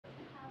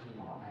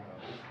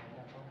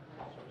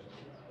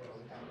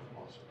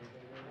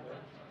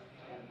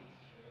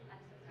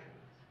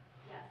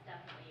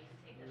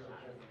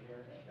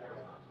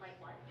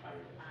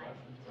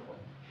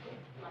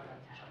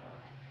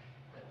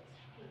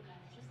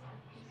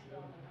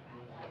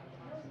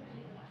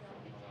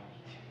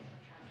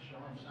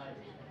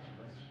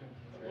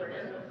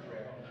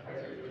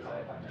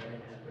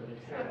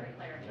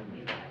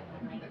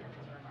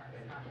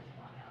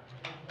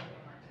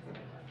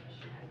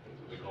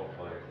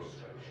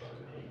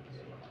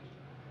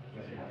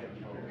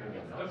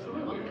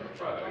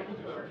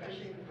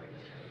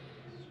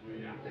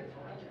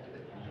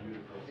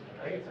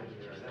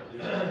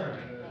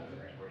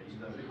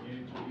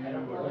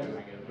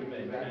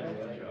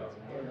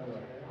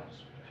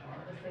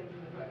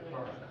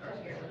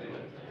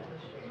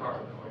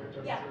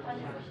Yeah.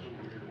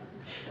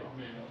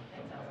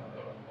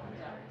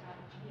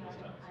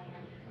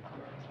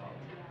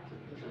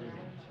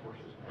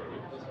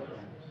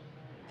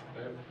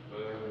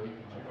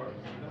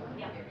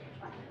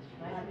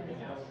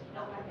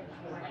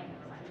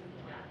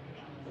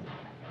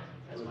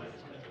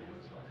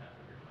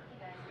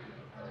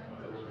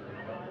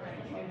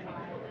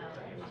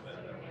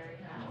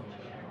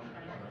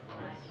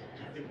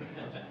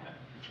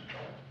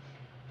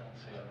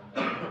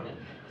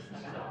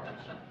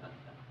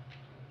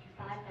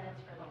 Five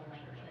minutes for the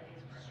length of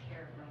his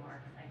prepared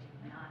remarks. I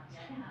do not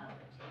yet have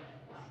a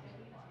 2-minute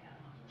walk.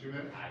 2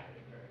 minutes?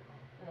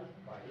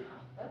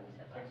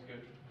 That's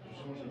good.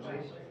 Someone should say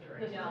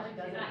something. No,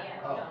 not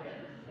yet. Oh. No.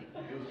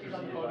 It was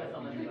preceded by,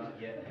 we do not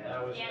yet have.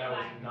 That was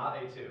not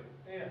a 2.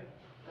 Yeah.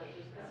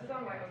 This is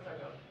on my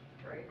Osago,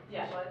 right?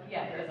 Yeah, But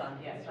yeah, it is on,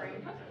 yeah. it's right.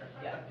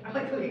 Yeah. I'm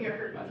like looking at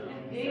her. Yeah.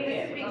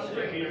 This is being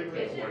streamed.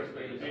 It's just,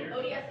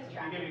 ODS is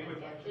tracking Give me a this,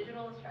 quick yes, one.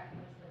 digital is tracking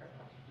this.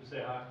 Just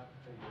say hi.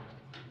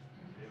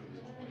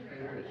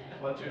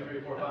 1, 2,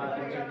 3, 4, 5.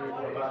 1, 2, 3,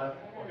 4, 5.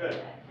 Good,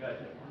 good.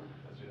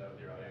 Let's do that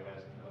with your audio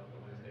guys one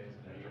of these days.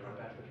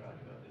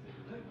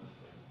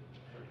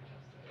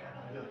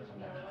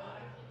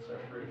 So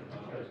free.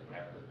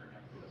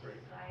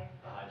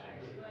 Hi,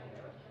 James.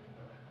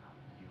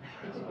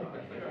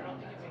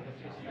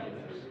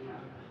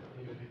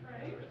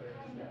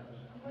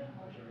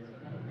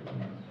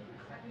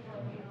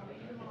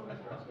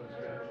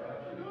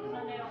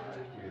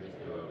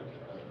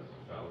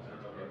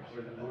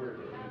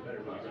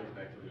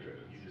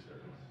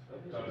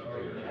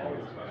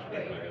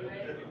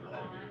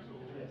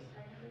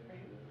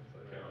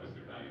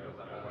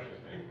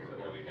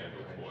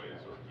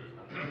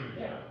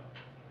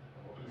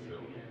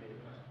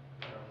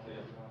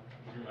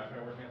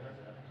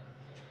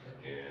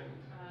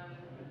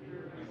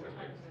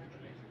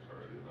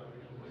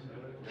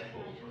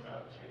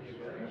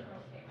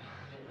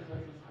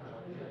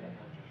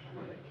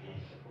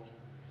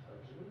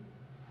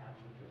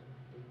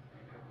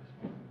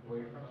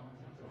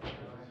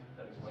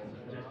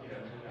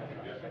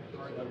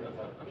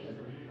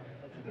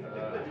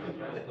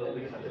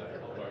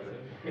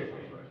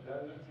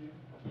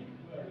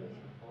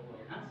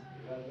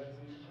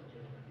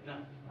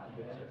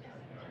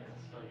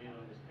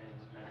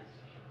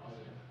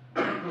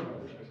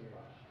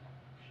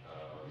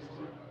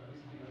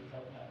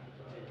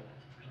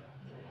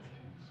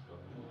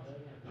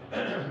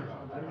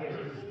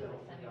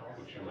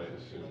 Which you might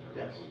assume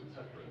includes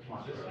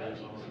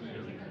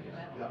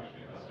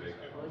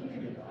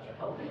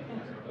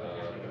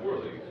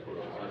poorly, of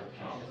course. It's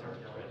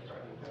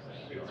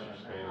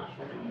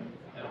Spanish.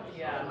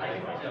 Yeah, I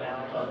can find it out.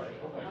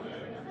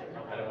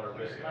 I don't want to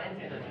risk it. Mine's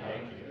in the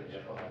name.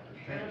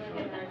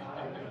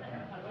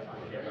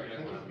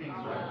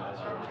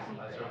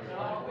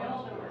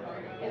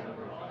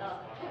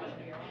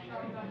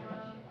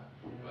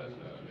 But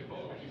they've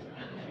always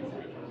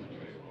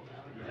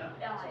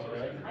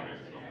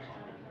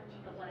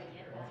But what I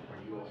get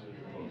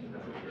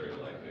it's very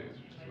likely it's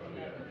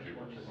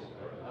just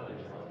about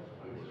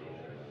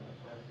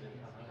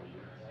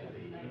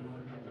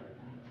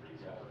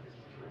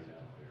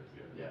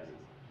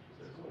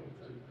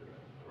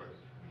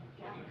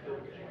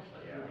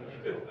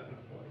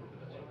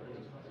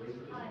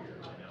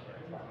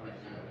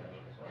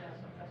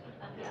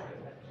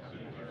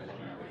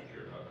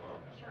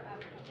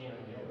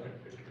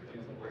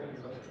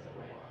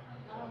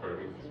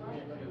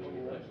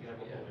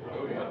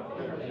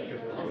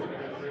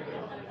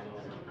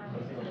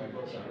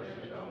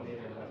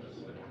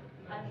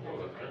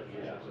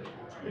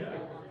Yes.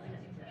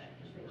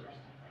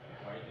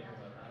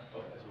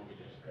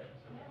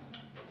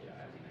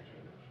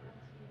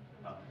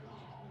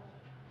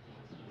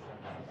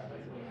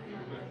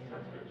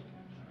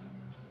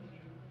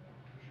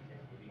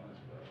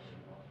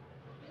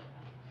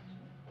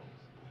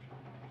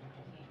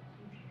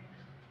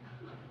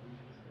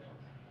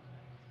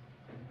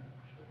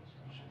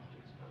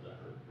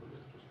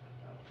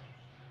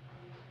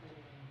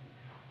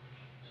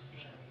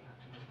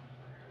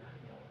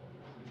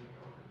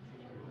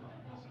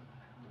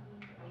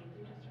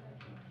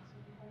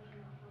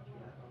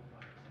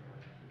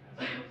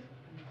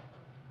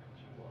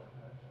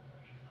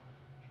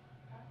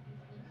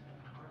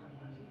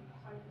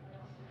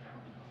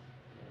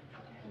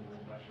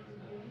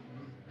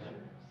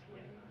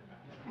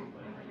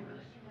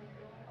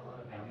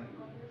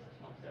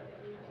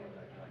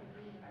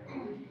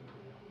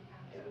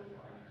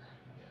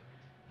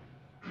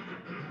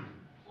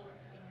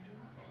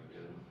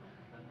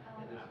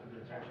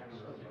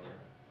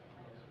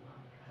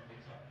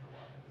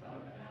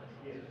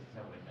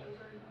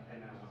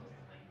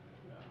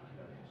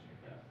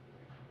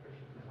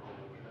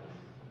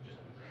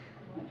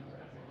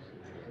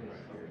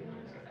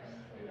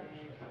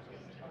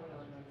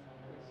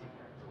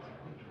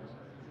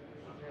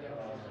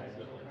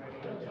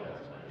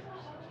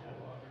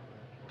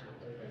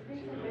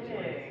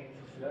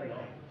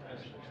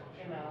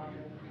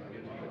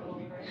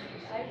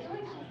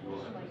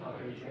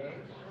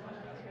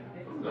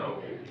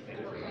 No.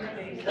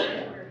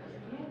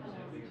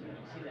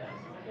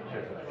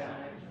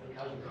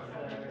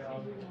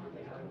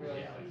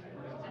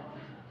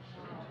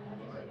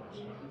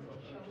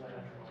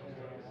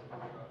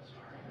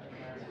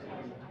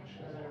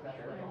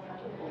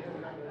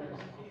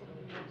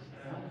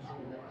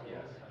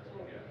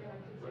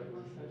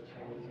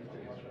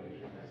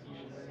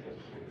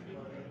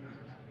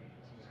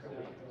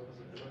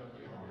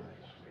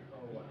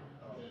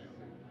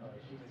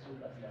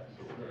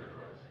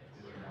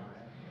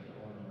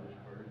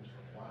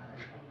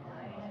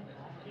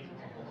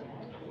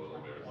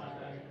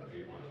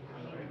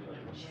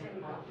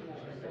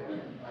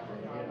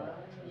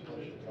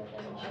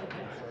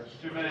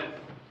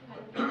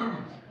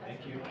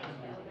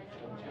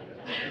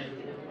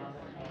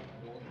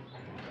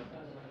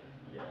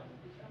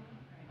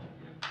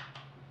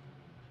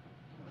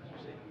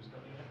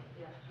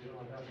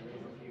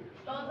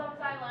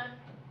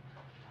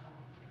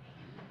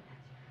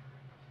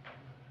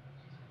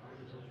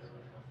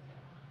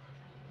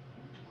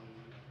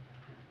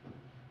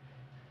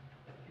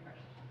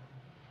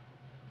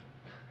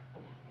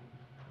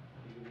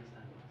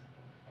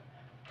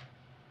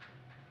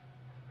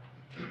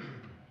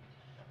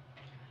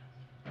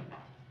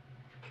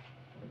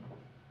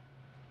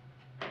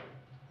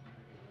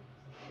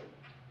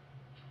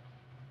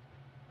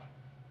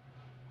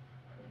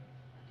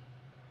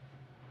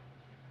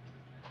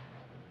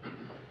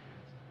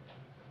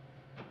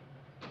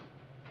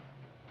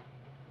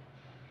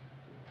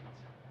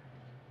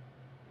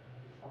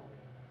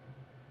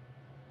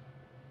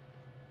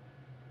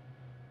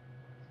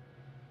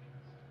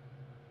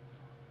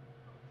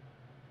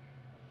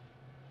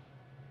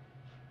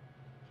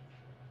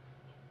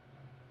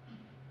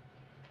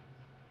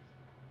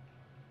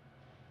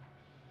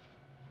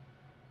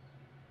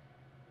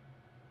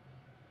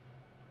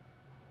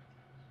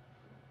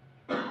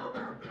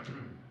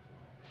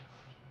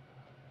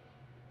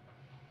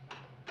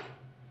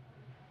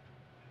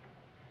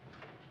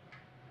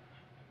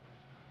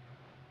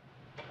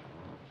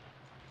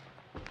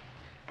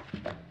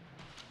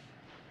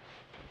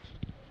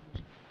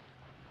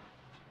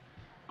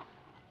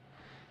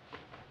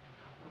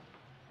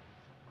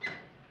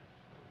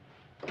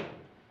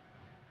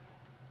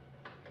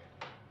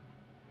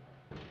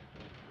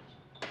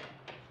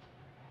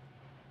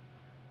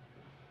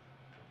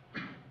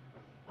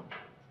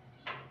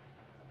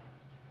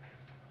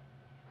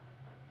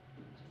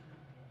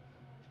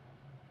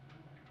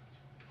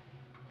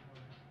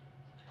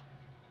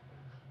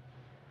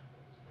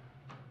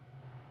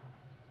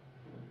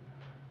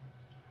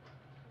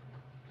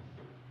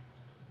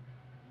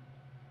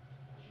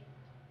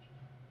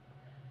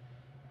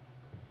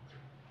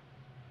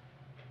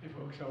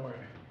 Folks, how are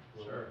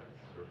you? Sure.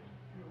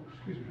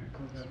 Excuse me,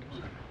 close that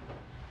door.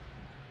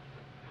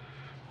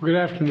 Good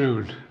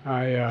afternoon.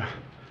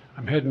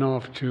 I'm heading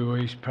off to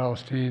East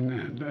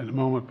Palestine in a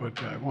moment,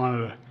 but I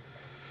wanted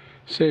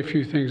to say a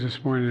few things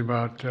this morning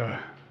about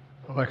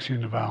Alexei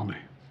Navalny.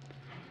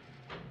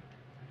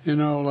 You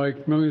know,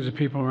 like millions of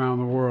people around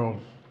the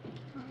world,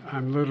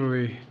 I'm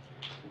literally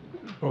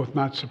both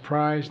not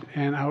surprised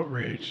and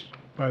outraged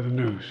by the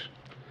news.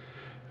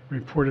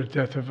 Reported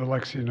death of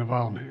Alexei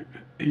Navalny.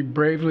 He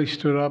bravely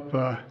stood up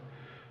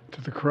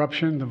to the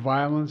corruption, the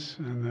violence,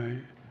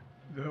 and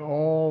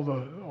all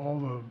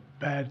the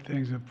bad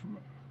things that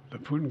the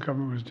Putin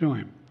government was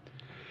doing.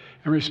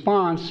 In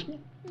response,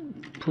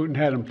 Putin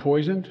had him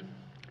poisoned,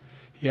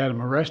 he had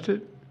him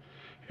arrested,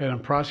 he had him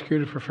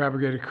prosecuted for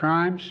fabricated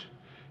crimes,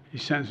 he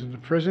sentenced him to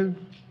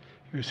prison,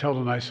 he was held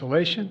in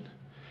isolation.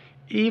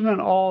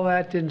 Even all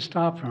that didn't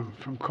stop him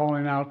from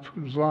calling out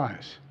Putin's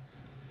lies.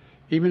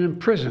 Even in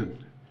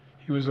prison,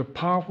 he was a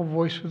powerful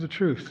voice for the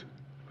truth,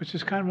 which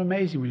is kind of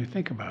amazing when you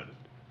think about it.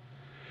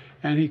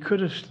 And he could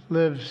have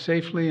lived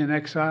safely in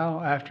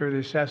exile after the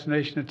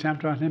assassination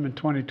attempt on him in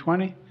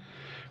 2020,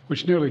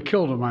 which nearly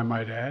killed him, I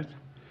might add.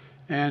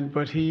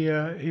 But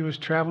he was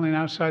traveling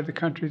outside the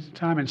country at the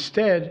time.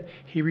 Instead,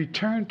 he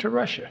returned to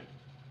Russia.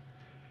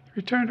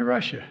 He returned to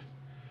Russia,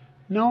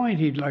 knowing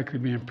he'd likely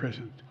be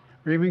imprisoned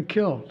or even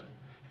killed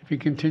if he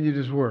continued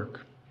his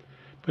work.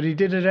 But he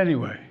did it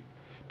anyway,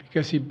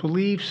 because he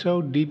believed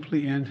so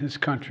deeply in his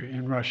country,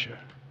 in Russia.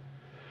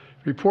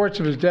 Reports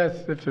of his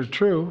death, if they're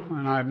true,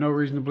 and I have no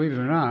reason to believe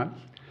they're not,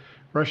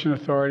 Russian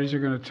authorities are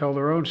going to tell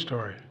their own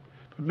story.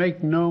 But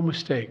make no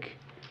mistake,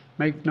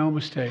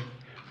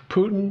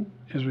 Putin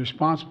is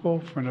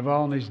responsible for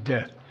Navalny's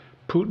death.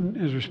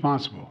 Putin is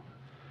responsible.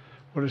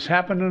 What has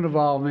happened to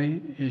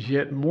Navalny is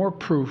yet more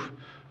proof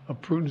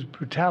of Putin's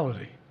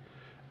brutality.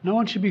 No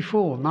one should be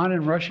fooled, not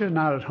in Russia,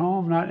 not at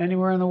home, not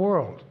anywhere in the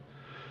world.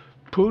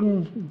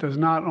 Putin does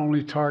not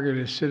only target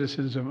his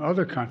citizens of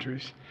other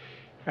countries,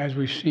 as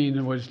we've seen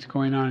in what's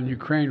going on in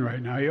Ukraine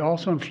right now, he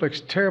also inflicts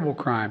terrible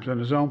crimes on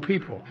his own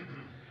people.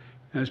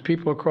 And as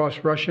people across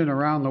Russia and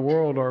around the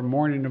world are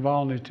mourning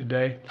Navalny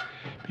today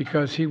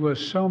because he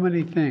was so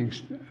many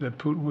things that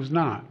Putin was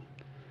not.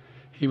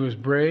 He was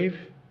brave,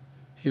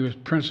 he was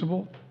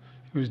principled,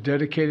 he was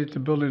dedicated to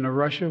building a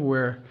Russia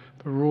where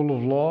the rule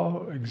of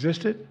law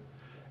existed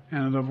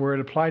and where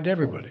it applied to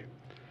everybody.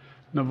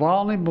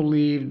 Navalny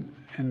believed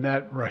in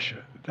that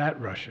Russia.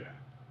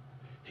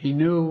 He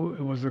knew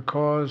it was a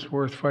cause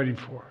worth fighting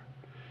for,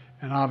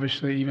 and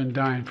obviously even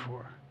dying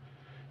for.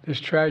 This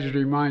tragedy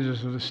reminds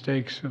us of the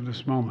stakes of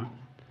this moment.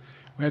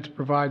 We have to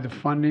provide the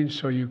funding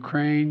so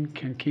Ukraine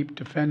can keep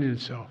defending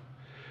itself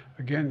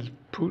against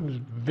Putin's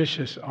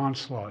vicious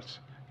onslaughts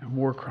and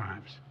war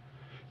crimes.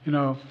 You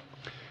know,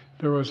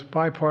 there was a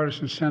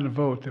bipartisan Senate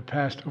vote that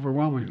passed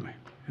overwhelmingly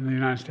in the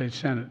United States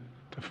Senate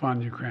to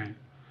fund Ukraine.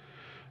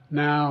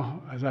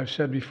 Now, as I've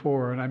said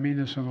before, and I mean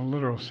this in a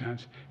literal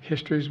sense,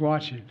 history is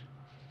watching.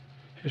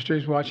 History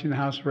is watching the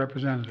House of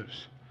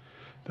Representatives.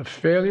 The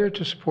failure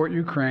to support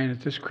Ukraine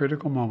at this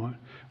critical moment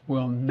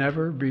will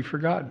never be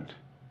forgotten.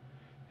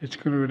 It's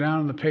going to go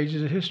down in the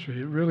pages of history.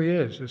 It really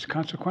is. It's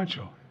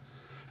consequential.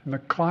 And the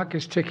clock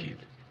is ticking.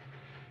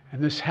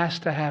 And this has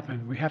to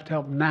happen. We have to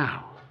help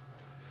now.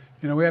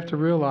 You know, we have to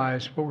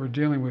realize what we're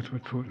dealing with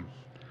Putin.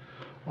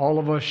 All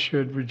of us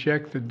should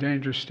reject the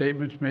dangerous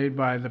statements made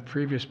by the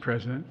previous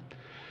president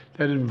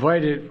that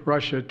invited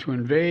Russia to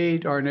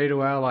invade our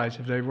NATO allies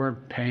if they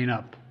weren't paying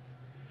up.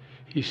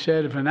 He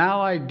said if an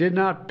ally did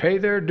not pay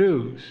their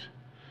dues,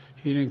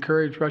 he'd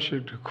encourage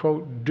Russia to,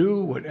 quote,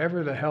 do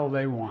whatever the hell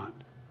they want.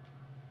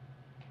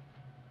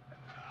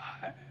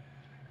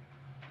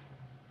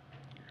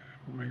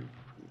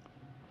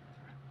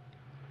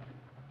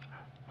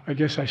 I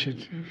guess I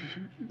should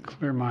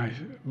clear my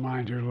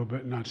mind here a little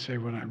bit and not say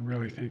what I'm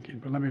really thinking,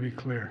 but let me be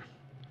clear.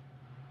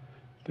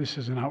 This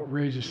is an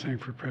outrageous thing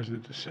for a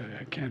president to say.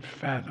 I can't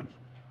fathom.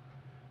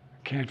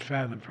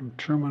 From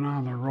Truman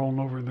on, they're rolling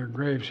over in their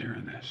graves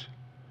hearing this.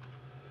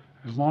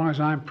 As long as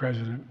I'm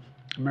president,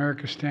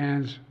 America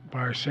stands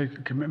by our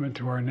sacred commitment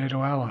to our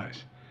NATO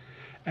allies,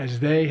 as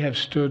they have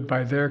stood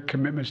by their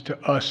commitments to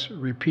us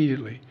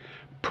repeatedly.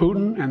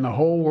 Putin and the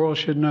whole world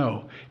should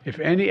know, if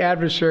any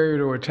adversary were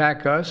to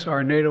attack us,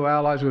 our NATO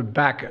allies would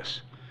back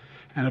us.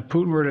 And if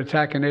Putin were to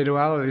attack a NATO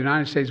ally, the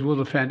United States will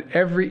defend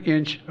every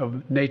inch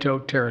of NATO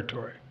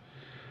territory.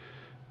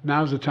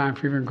 Now's the time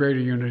for even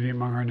greater unity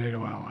among our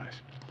NATO allies,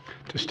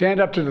 to stand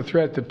up to the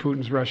threat that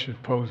Putin's Russia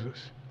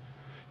poses.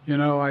 You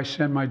know, I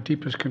send my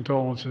deepest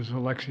condolences to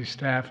Alexei's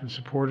staff and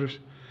supporters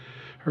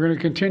who are going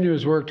to continue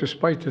his work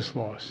despite this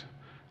loss,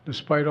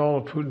 despite all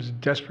of Putin's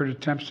desperate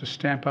attempts to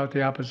stamp out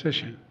the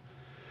opposition,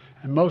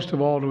 and most of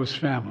all to his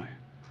family,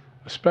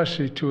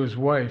 especially to his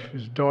wife,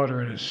 his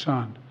daughter, and his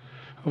son,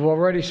 who have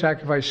already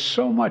sacrificed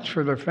so much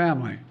for their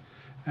family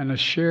and a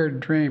shared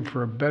dream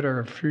for a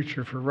better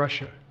future for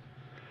Russia.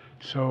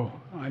 So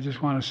I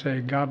just want to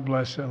say God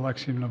bless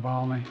Alexei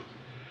Navalny.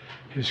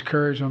 His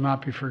courage will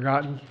not be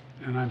forgotten,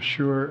 and I'm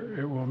sure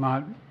it will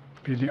not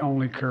be the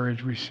only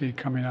courage we see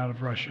coming out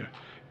of Russia.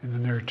 in the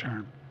near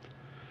term.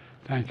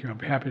 Thank you. I'll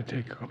be happy to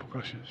take a couple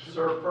questions.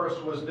 Sir,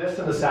 first, was this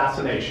an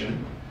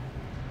assassination?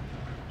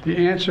 The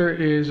answer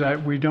is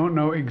we don't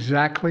know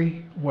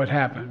exactly what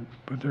happened,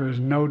 but there is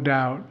no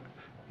doubt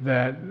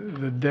that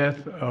the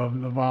death of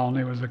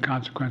Navalny was the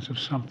consequence of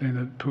something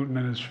that Putin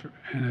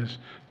and his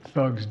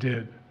thugs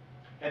did.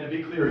 And to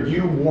be clear,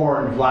 you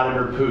warned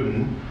Vladimir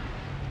Putin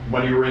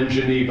when you were in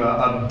Geneva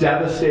of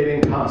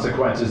devastating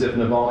consequences if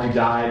Navalny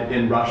died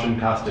in Russian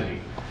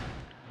custody.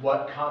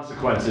 What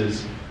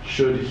consequences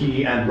should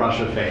he and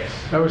Russia face?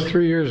 That was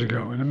 3 years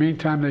ago. In the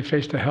meantime, they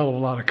faced a hell of a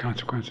lot of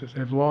consequences.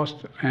 They've lost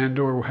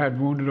and/or had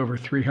wounded over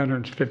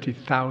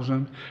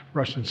 350,000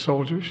 Russian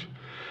soldiers.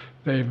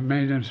 They've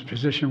made them in a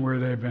position where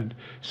they've been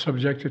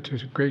subjected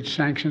to great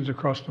sanctions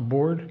across the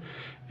board,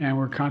 and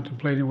we're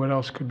contemplating what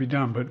else could be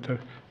done. But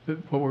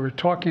what we were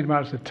talking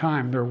about at the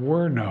time, there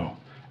were no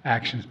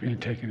actions being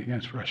taken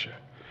against Russia.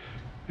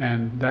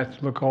 And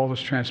look, all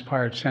that's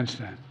transpired since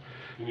then.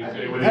 Can you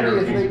say How do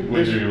you think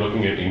whether you're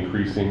looking at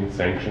increasing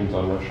sanctions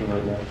on Russia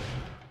right now?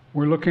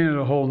 We're looking at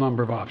a whole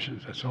number of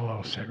options. That's all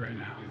I'll say right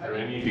now. Is there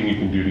anything you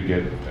can do to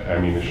get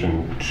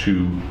ammunition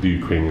to the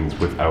Ukrainians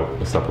without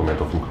a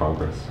supplemental from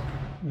Congress?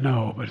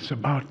 No, but it's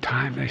about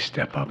time they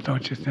step up,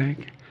 don't you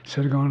think?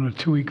 Instead of going on a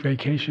 2-week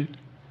vacation.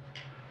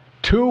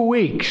 2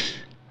 weeks.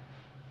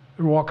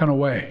 They're walking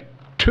away.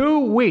 2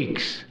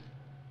 weeks.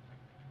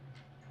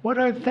 What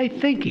are they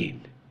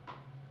thinking?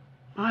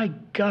 My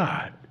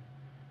God.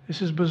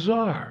 This is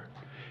bizarre.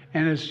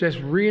 And it's just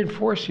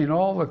reinforcing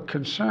all the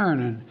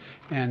concern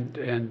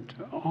and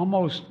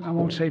almost, I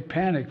won't say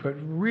panic, but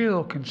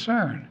real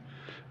concern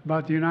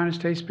about the United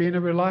States being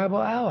a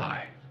reliable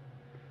ally.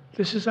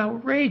 This is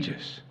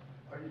outrageous.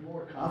 Are you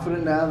more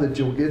confident now that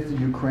you'll get the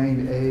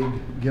Ukraine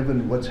aid,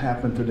 given what's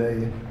happened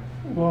today?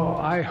 Well,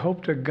 I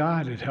hope to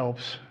God it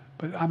helps.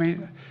 But I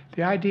mean,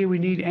 the idea we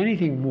need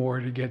anything more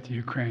to get the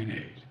Ukraine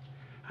aid.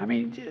 I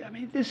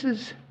mean, this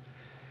is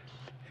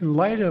in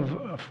light of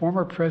a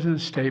former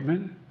president's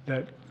statement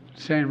that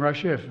saying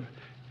Russia,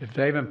 if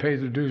they haven't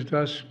paid their dues to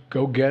us,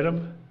 go get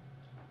them.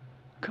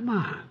 Come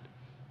on.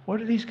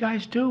 What are these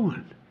guys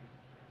doing?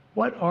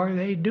 What are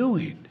they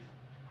doing?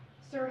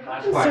 Sir,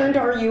 how concerned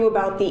are you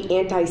about the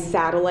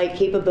anti-satellite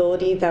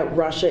capability that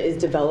Russia is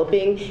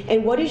developing,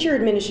 and what is your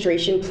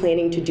administration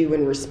planning to do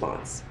in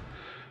response?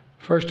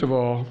 First of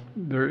all,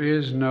 there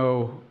is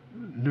no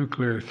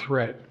nuclear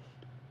threat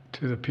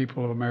to the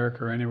people of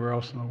America or anywhere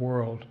else in the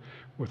world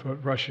with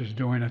what Russia is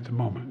doing at the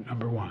moment,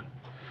 number one.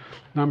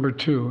 Number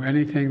two,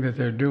 anything that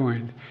they're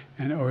doing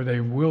or they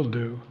will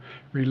do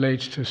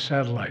relates to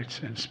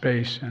satellites and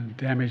space and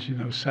damaging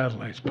those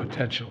satellites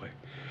potentially.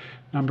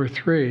 Number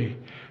three,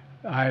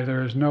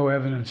 there is no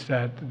evidence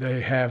that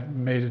they have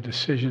made a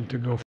decision to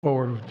go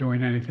forward with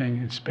doing anything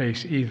in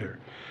space either.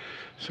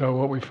 So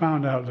what we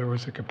found out, there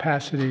was a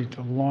capacity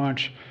to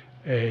launch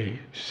a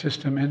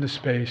system into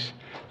space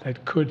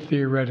that could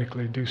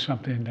theoretically do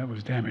something that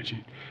was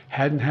damaging.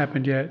 Hadn't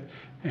happened yet,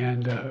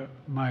 and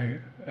my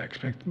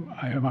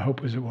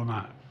hope is it will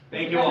not.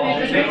 Thank you all.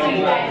 Thank you,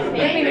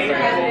 Mr.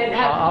 President.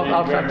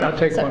 I'll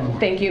take one more.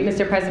 Thank you,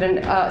 Mr.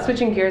 President.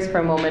 Switching gears for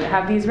a moment,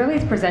 have the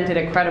Israelis presented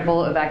a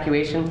credible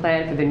evacuation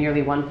plan for the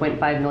nearly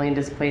 1.5 million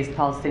displaced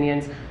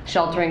Palestinians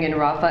sheltering in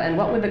Rafah? And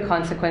what would the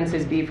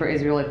consequences be for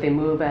Israel if they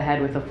move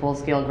ahead with a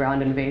full-scale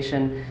ground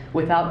invasion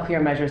without clear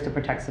measures to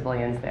protect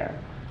civilians there?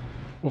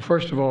 Well,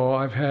 first of all,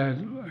 I've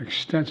had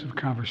extensive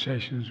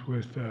conversations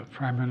with the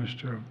Prime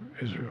Minister of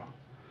Israel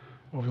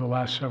over the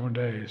last several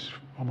days,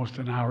 almost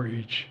an hour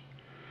each.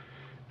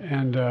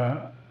 And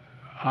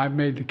I've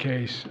made the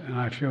case, and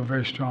I feel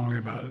very strongly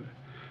about it,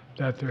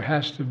 that there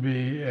has to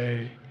be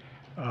a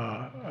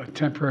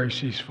temporary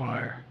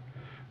ceasefire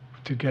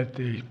to get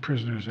the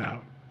prisoners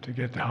out, to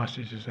get the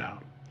hostages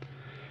out.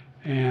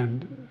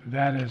 And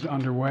that is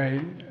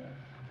underway.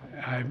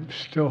 I'm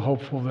still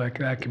hopeful that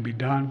that can be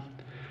done.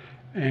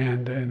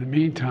 And in the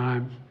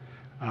meantime,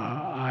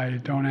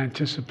 I don't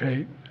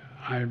anticipate,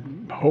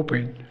 I'm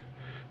hoping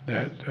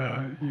that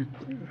the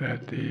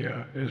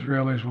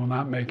Israelis will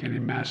not make any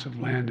massive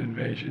land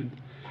invasion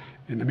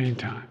in the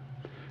meantime.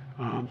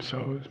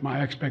 So it's my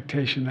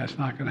expectation that's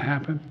not going to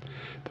happen.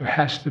 There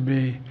has to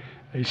be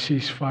a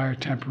ceasefire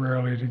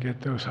temporarily to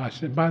get those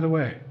hostages. And by the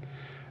way,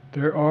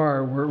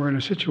 we're in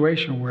a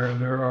situation where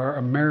there are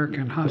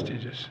American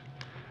hostages.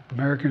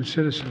 American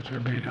citizens are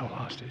being held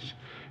hostage.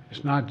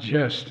 It's not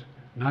just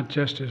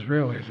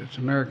Israelis, it's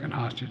American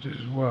hostages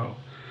as well.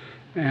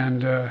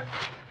 And,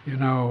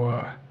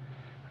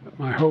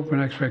 my hope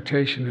and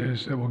expectation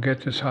is that we'll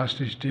get this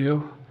hostage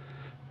deal,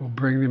 we'll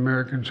bring the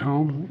Americans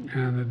home,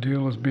 and the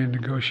deal is being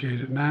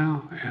negotiated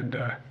now, and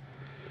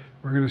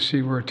we're going to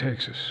see where it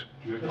takes us.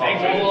 An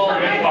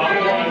FBI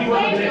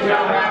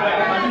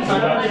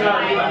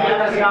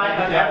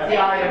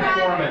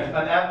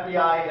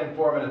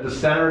informant at the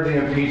center of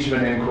the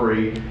impeachment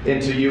inquiry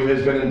into you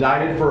has been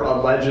indicted for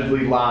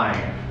allegedly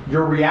lying.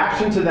 Your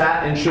reaction to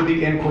that, and should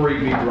the inquiry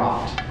be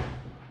dropped?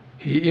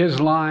 He is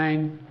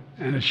lying,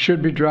 and it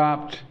should be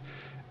dropped,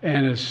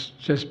 and it's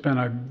just been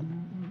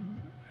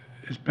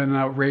an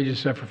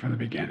outrageous effort from the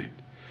beginning.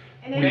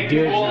 We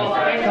did. No,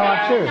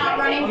 I'm serious. Not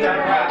running for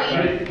party.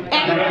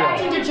 And you're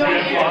wanting to join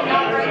in.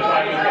 Not running for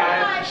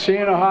party. See you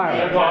in Ohio.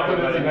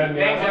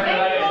 Thanks,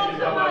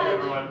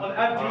 everyone.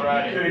 All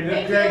right.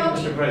 Thank you.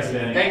 Mr.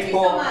 President. Thank you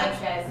so much.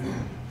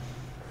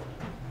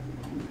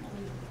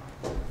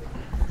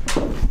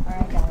 All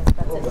right, guys,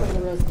 that's it for the